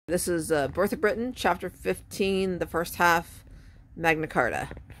This is Birth of Britain, chapter 15, the first half, Magna Carta.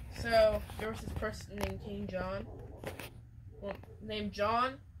 So, there was this person named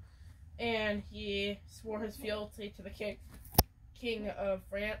John, and he swore his fealty to the king of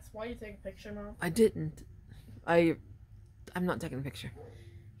France. Why did you take a picture, Mom? I didn't. I'm not taking a picture.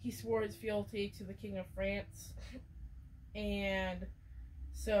 He swore his fealty to the king of France, and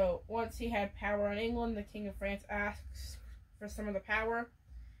so once he had power in England, the king of France asked for some of the power,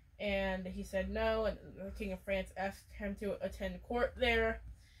 and he said no, and the king of France asked him to attend court there,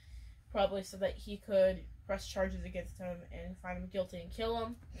 probably so that he could press charges against him and find him guilty and kill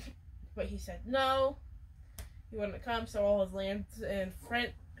him. But he said no, he wouldn't come, so all his lands in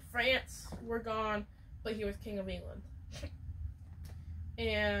France were gone, but he was king of England.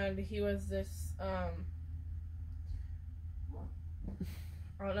 And he was this, I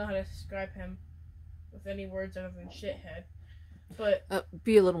don't know how to describe him with any words other than shithead. But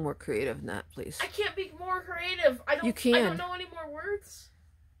be a little more creative than that, please. I can't be more creative. You can. I don't know any more words.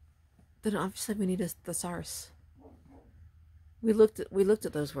 Then obviously we need a thesaurus. We looked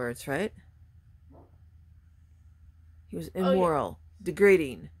at those words, right? He was immoral,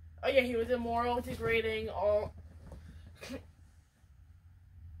 degrading. Oh yeah, he was immoral, degrading, all.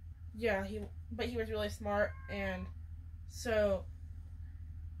 Yeah, but he was really smart, and so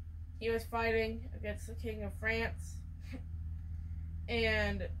he was fighting against the king of France,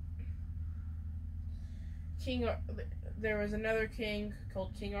 and there was another king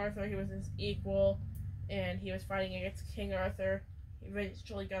called King Arthur. He was his equal, and he was fighting against King Arthur. He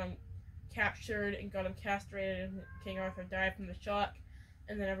eventually got him captured and got him castrated, and King Arthur died from the shock,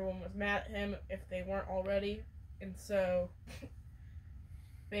 and then everyone was mad at him if they weren't already, and so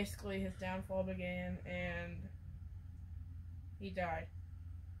basically his downfall began, and he died,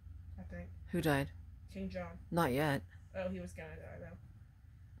 I think. Who died? King John. Not yet. Oh, he was gonna die, though.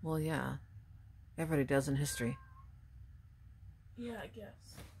 Well, yeah. Everybody does in history. Yeah, I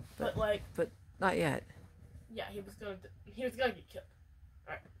guess. But not yet. Yeah, he was gonna get killed.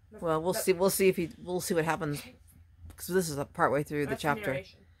 Alright. Well, we'll see. We'll see what happens. Because this is part way through the chapter.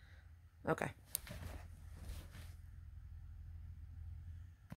 Narration. Okay.